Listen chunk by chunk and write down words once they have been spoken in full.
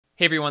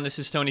Hey everyone, this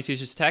is Tony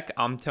Teaches Tech.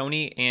 I'm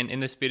Tony, and in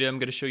this video I'm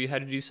going to show you how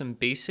to do some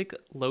basic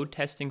load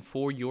testing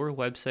for your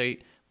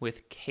website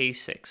with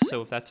K6.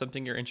 So if that's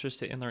something you're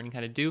interested in learning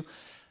how to do,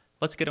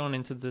 let's get on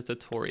into the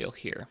tutorial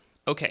here.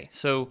 Okay,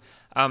 so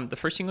the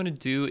first thing I'm going to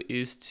do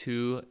is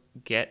to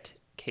get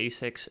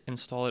K6,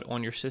 install it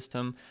on your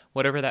system,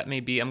 whatever that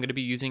may be. I'm going to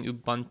be using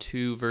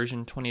Ubuntu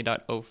version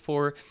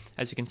 20.04,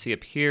 as you can see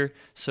up here.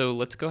 So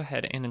let's go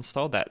ahead and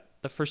install that.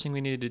 The first thing we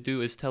need to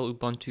do is tell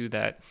Ubuntu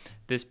that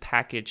this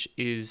package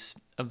is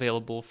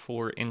available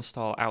for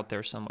install out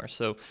there somewhere.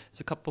 So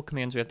there's a couple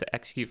commands we have to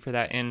execute for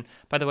that. And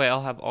by the way,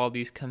 I'll have all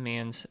these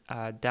commands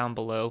down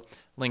below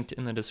linked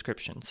in the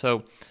description.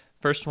 So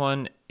first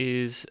one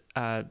is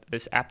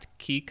this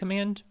apt-key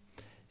command.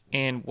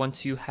 And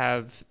once you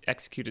have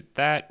executed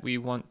that, we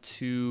want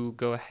to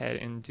go ahead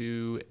and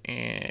do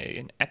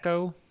an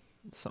echo,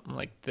 something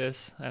like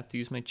this. I have to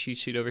use my cheat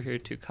sheet over here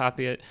to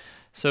copy it.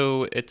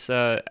 So it's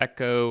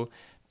echo.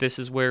 This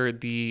is where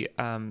the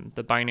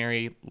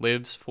binary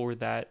lives for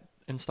that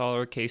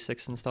installer,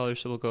 K6 installer.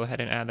 So we'll go ahead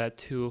and add that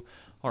to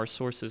our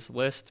sources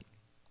list.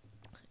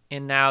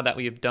 And now that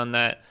we have done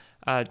that,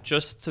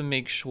 just to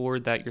make sure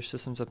that your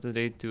system's up to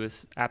date, do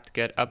is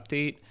apt-get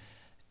update.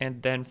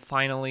 And then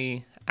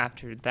finally,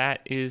 after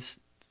that is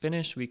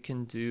finished, we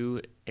can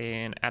do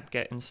an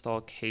apt-get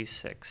install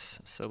K6.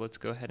 So let's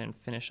go ahead and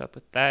finish up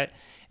with that.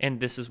 And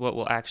this is what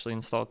will actually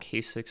install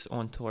K6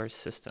 onto our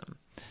system.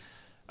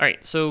 All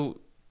right, so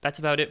that's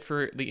about it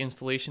for the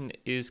installation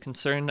is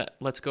concerned.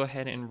 Let's go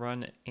ahead and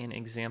run an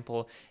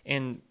example.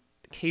 And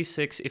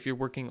K6, if you're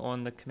working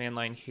on the command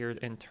line here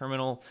in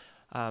terminal,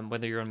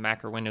 whether you're on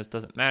Mac or Windows,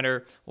 doesn't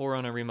matter, or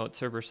on a remote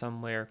server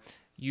somewhere,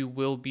 you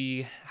will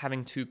be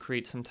having to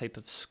create some type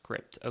of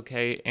script,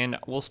 okay? And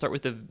we'll start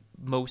with the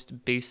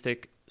most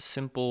basic,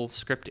 simple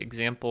script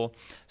example.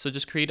 So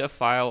just create a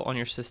file on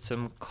your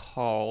system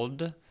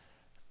called,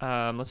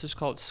 let's just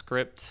call it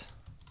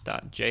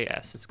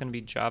script.js. It's gonna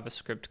be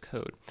JavaScript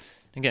code.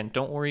 Again,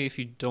 don't worry if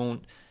you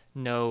don't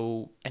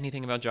know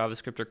anything about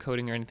JavaScript or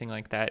coding or anything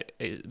like that.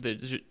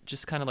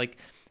 Just kind of like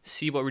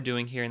see what we're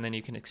doing here and then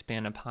you can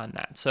expand upon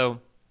that. So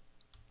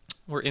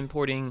we're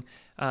importing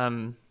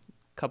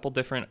couple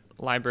different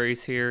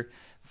libraries here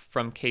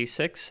from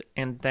K6,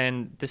 and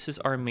then this is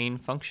our main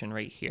function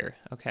right here,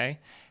 okay?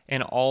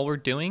 And all we're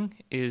doing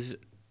is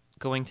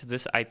going to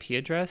this IP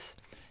address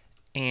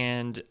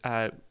and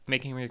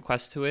making a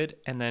request to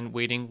it and then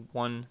waiting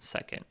 1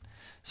 second.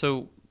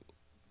 So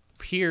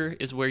here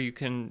is where you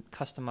can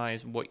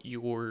customize what you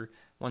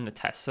want to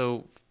test.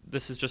 So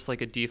this is just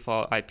like a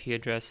default IP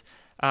address.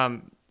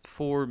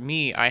 For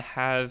me, I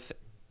have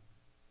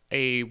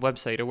a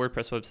website, a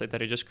WordPress website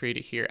that I just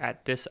created here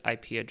at this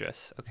IP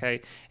address, okay?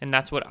 And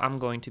that's what I'm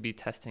going to be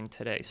testing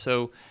today.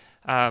 So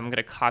I'm going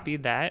to copy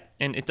that,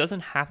 and it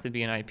doesn't have to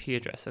be an IP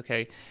address,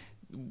 okay?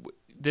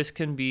 This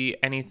can be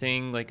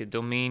anything like a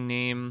domain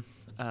name.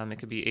 It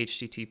could be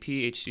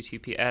HTTP,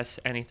 HTTPS,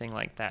 anything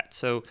like that.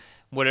 So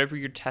whatever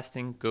you're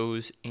testing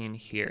goes in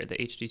here, the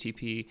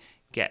HTTP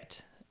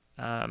get.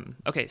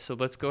 Okay, so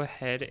let's go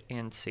ahead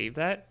and save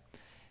that.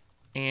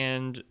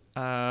 And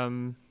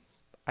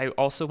I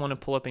also want to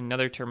pull up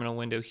another terminal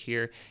window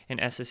here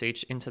and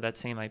SSH into that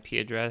same IP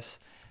address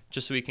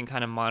just so we can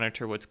kind of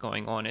monitor what's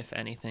going on, if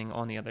anything,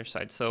 on the other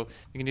side. So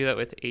we can do that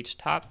with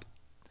htop.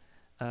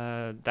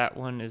 That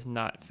one is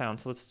not found.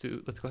 So let's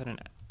go ahead and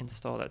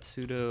install that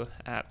sudo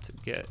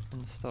apt-get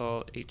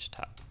install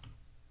htop.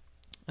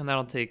 And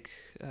that'll take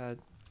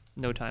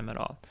no time at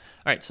all.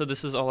 All right, so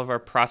this is all of our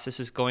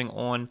processes going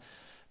on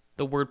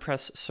the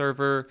WordPress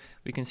server.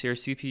 We can see our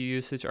CPU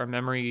usage, our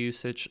memory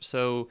usage.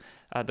 So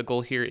the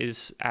goal here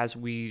is as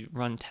we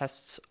run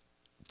tests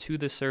to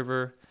the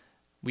server,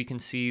 we can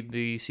see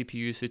the CPU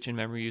usage and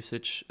memory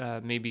usage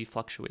maybe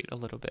fluctuate a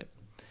little bit.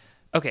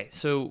 Okay,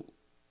 so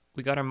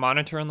we got our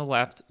monitor on the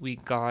left, we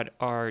got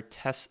our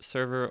test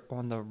server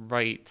on the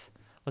right.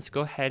 Let's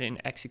go ahead and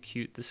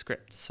execute the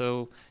script.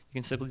 So you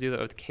can simply do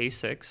that with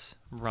K6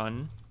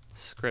 run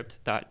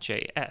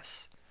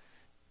script.js.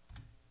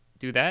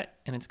 Do that,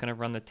 and it's going to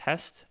run the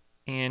test,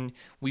 and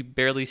we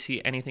barely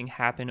see anything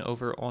happen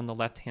over on the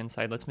left hand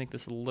side. Let's make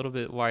this a little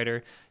bit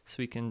wider so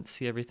we can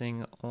see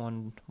everything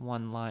on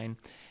one line.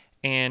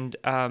 And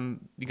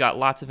we got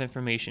lots of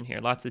information here,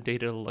 lots of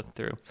data to look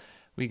through.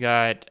 We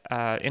got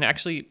and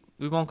actually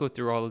we won't go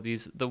through all of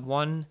these. The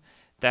one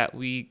that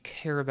we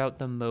care about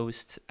the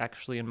most,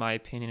 actually, in my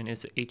opinion,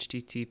 is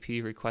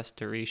HTTP request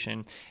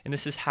duration. And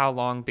this is how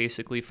long,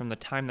 basically, from the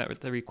time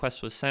that the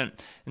request was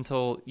sent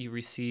until you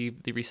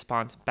receive the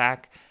response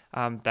back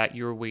that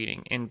you're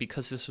waiting. And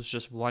because this was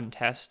just one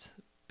test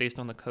based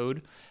on the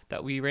code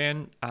that we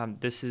ran,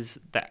 this is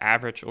the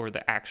average or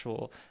the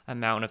actual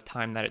amount of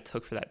time that it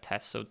took for that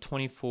test. So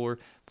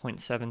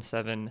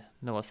 24.77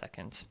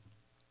 milliseconds.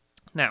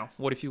 Now,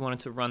 what if you wanted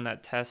to run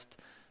that test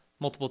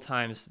multiple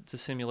times to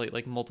simulate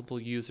like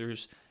multiple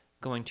users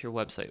going to your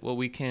website? Well,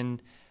 we can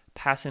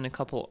pass in a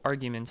couple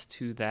arguments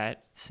to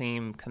that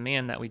same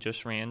command that we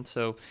just ran.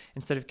 So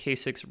instead of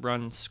K6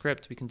 run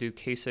script, we can do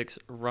K6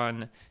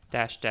 run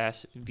 --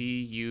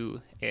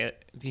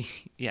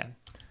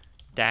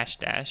 dash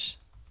dash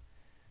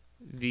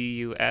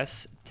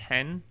VUS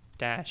 10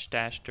 dash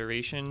dash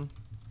duration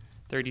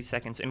 30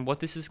 seconds. And what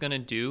this is going to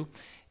do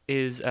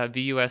is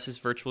VUS is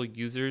virtual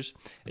users.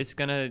 It's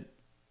going to,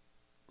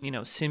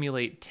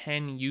 simulate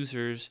 10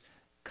 users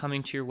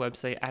coming to your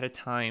website at a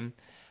time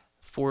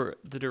for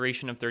the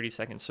duration of 30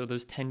 seconds. So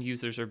those 10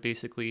 users are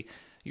basically,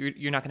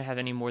 you're not going to have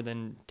any more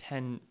than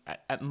 10,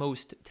 at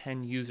most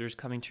 10 users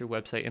coming to your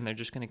website, and they're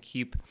just going to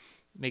keep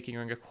making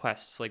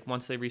requests. Like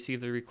once they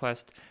receive the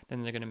request,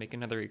 then they're going to make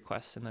another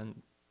request, and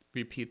then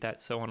repeat that,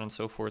 so on and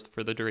so forth,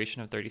 for the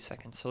duration of 30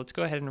 seconds. So let's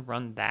go ahead and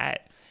run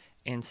that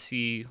and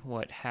see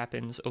what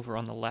happens over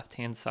on the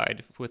left-hand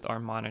side with our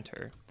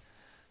monitor.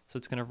 So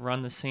it's going to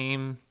run the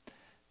same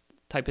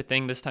type of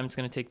thing. This time it's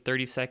going to take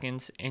 30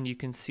 seconds, and you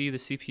can see the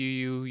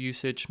CPU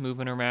usage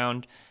moving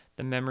around,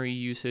 the memory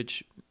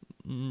usage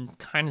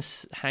kind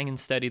of hanging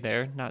steady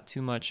there, not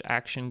too much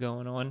action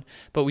going on,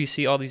 but we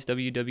see all these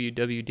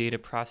www data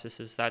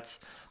processes. That's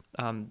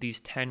these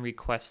 10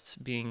 requests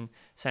being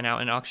sent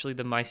out, and actually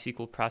the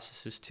MySQL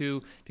processes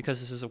too, because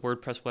this is a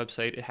WordPress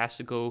website. It has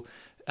to go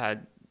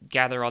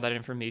gather all that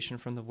information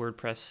from the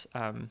WordPress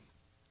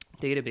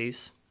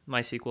database,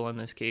 MySQL in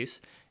this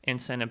case,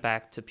 and send it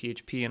back to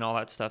PHP and all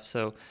that stuff.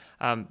 So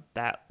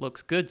that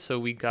looks good. So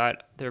we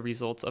got the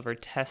results of our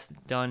test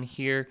done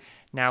here.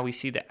 Now we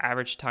see the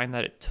average time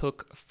that it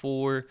took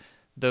for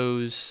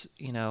those,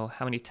 how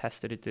many tests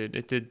did it did?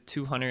 It did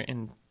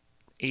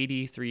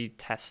 283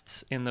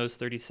 tests in those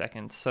 30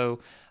 seconds. So,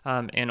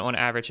 and on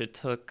average it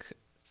took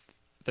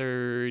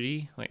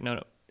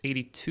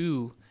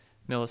 82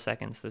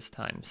 milliseconds this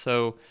time.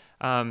 So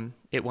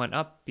it went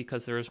up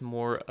because there was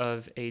more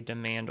of a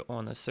demand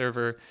on the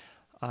server.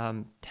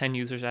 10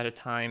 users at a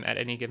time at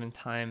any given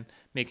time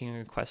making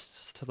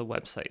requests to the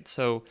website.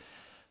 So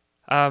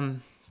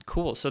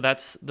cool. So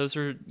those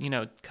are,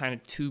 kind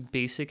of two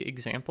basic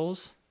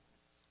examples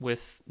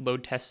with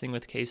load testing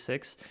with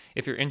K6.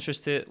 If you're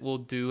interested, we'll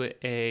do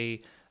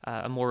a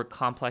more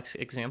complex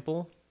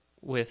example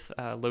with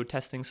load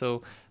testing. So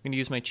I'm going to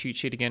use my cheat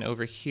sheet again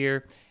over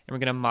here, and we're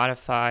going to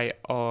modify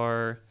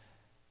our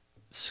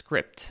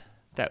script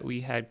that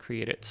we had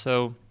created.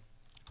 So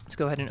let's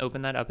go ahead and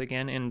open that up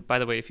again. And by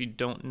the way, if you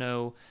don't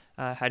know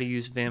how to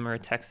use Vim or a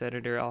text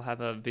editor, I'll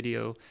have a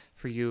video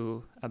for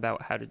you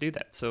about how to do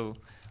that. So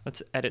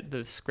let's edit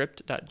the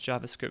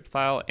script.javascript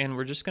file, and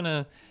we're just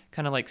gonna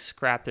kind of like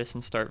scrap this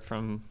and start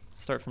from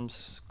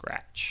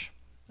scratch.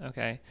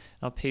 Okay,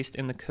 I'll paste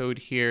in the code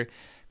here.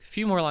 A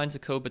few more lines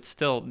of code, but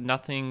still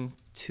nothing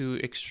too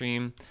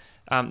extreme.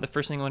 The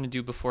first thing I want to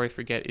do before I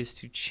forget is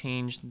to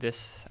change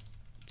this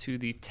to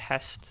the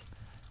test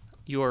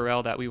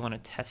URL that we want to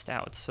test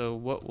out. So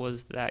what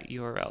was that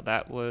URL?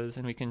 That was,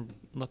 and we can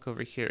look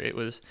over here, it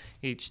was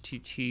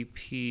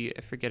HTTP,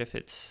 I forget if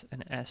it's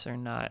an S or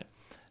not.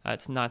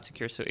 It's not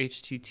secure, so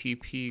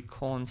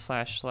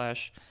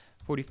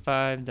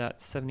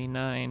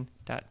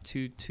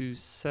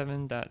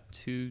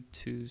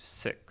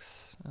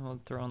http://45.79.227.226, and we'll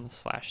throw on the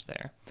slash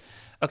there.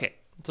 Okay,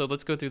 so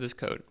let's go through this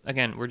code.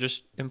 Again, we're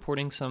just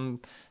importing some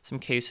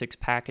K6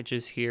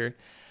 packages here,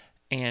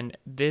 and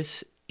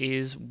this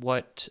is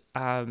what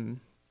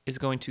is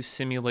going to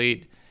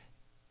simulate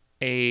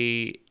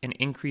an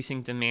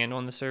increasing demand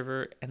on the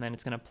server, and then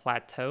it's going to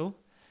plateau,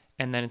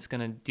 and then it's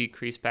going to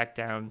decrease back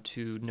down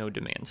to no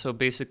demand. So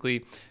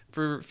basically,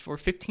 for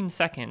 15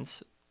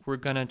 seconds, we're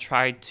going to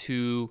try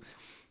to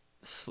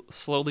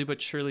slowly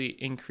but surely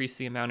increase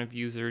the amount of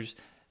users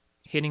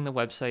hitting the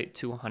website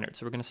to 100.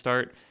 So we're going to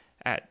start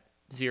at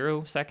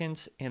 0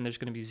 seconds, and there's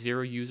going to be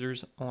 0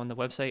 users on the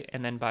website,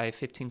 and then by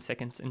 15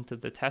 seconds into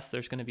the test,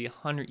 there's going to be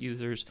 100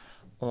 users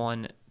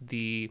on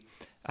the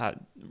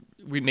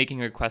making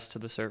requests to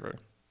the server.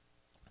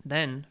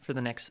 Then for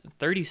the next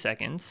 30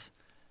 seconds,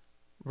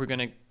 we're going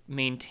to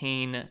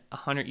maintain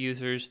 100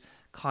 users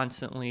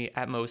constantly,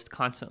 at most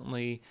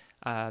constantly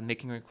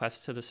making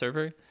requests to the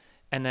server.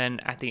 And then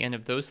at the end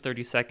of those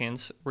 30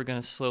 seconds, we're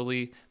going to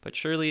slowly but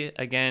surely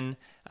again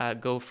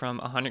go from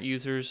 100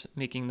 users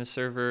making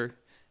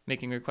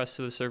requests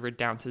to the server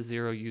down to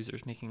 0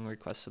 users making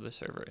requests to the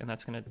server. And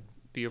that's going to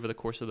be over the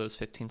course of those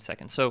 15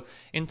 seconds. So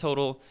in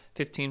total,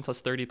 15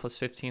 plus 30 plus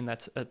 15,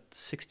 that's a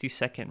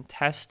 60-second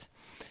test.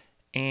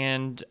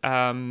 And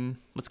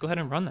let's go ahead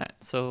and run that.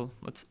 So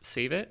let's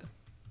save it.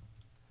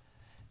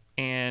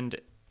 And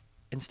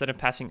instead of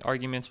passing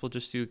arguments, we'll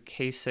just do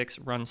K6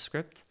 run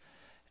script.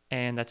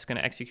 And that's going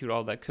to execute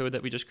all that code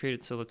that we just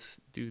created. So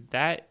let's do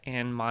that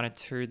and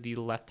monitor the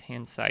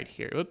left-hand side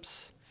here.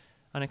 Oops.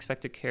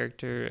 Unexpected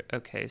character.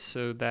 Okay,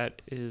 so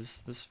that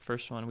is this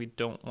first one. We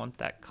don't want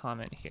that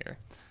comment here.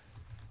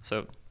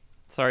 So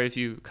sorry if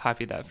you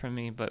copied that from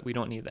me, but we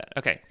don't need that.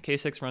 Okay,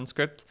 K6 run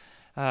script.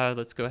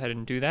 Let's go ahead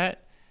and do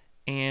that.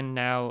 And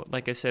now,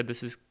 like I said,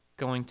 this is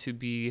going to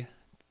be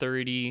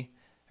 30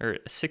 or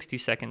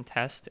 60-second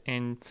test.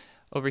 And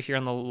over here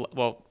on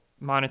the,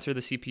 monitor the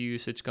CPU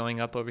usage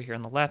going up over here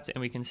on the left, and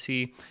we can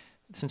see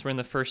since we're in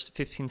the first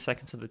 15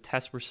 seconds of the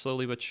test, we're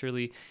slowly but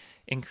surely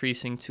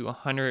increasing to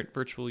 100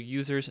 virtual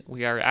users.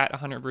 We are at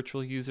 100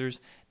 virtual users.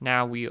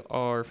 Now we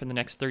are, for the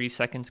next 30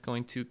 seconds,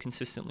 going to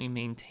consistently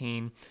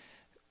maintain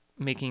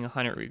having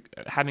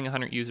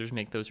 100 users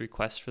make those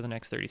requests for the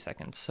next 30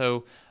 seconds.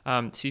 So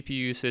CPU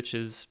usage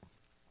is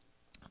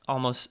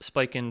almost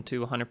spiking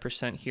to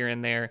 100% here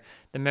and there.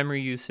 The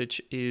memory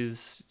usage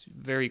is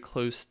very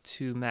close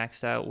to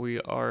maxed out.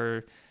 We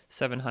are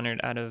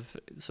 700 out of,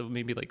 so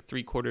maybe like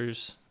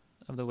 3/4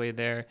 of the way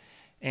there,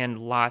 and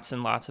lots of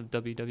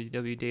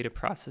www data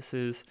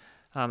processes.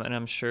 And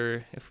I'm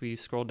sure if we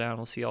scroll down,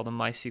 we'll see all the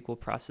MySQL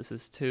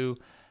processes too.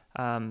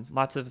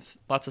 Lots of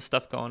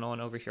stuff going on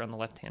over here on the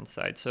left-hand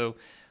side. So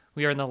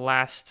we are in the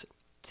last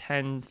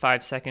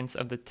 5 seconds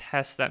of the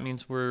test. That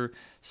means we're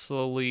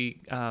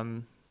slowly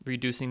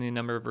reducing the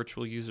number of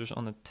virtual users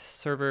on the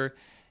server,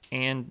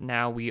 and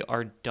now we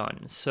are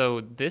done.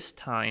 So this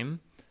time,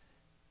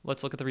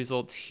 let's look at the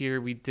results here.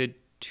 We did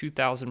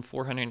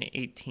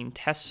 2,418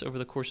 tests over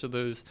the course of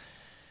those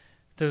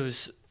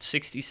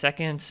 60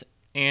 seconds.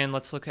 And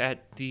let's look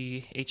at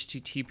the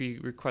HTTP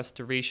request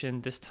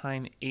duration. This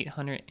time,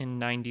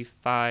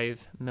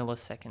 895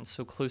 milliseconds.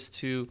 So close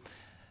to,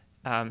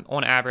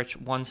 on average,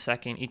 1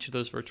 second each of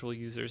those virtual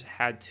users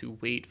had to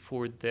wait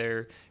for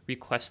their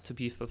request to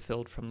be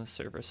fulfilled from the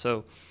server.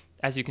 So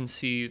as you can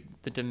see,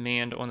 the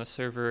demand on the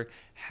server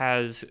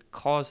has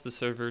caused the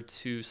server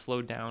to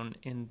slow down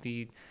in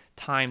the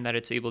time that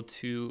it's able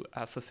to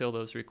fulfill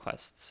those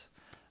requests.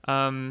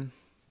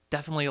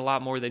 Definitely a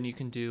lot more than you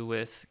can do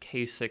with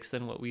K6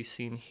 than what we've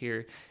seen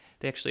here.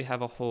 They actually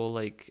have a whole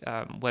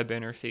web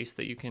interface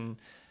that you can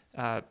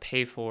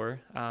pay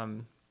for.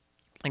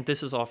 Like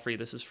this is all free.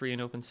 This is free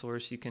and open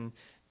source. You can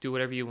do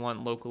whatever you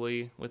want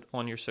locally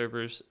on your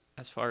servers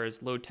as far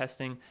as load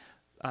testing.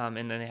 And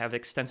then they have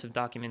extensive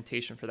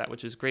documentation for that,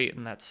 which is great.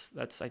 And I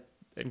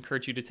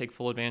encourage you to take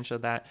full advantage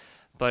of that.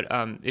 But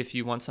if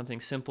you want something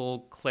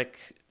simple,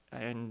 click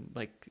and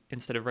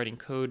instead of writing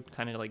code,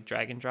 kind of like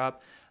drag and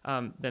drop,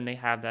 then they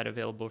have that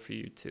available for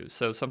you too.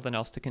 So something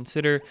else to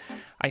consider.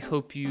 I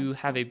hope you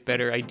have a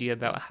better idea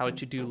about how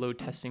to do load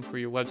testing for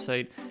your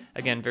website.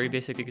 Again, very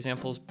basic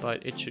examples,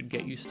 but it should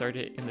get you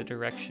started in the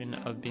direction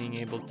of being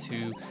able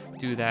to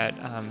do that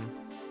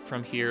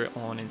from here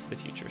on into the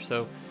future.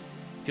 So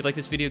if you like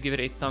this video, give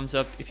it a thumbs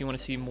up. If you want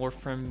to see more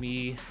from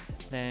me,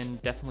 then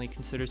definitely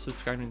consider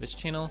subscribing to this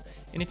channel.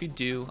 And if you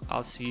do,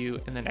 I'll see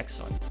you in the next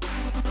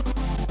one.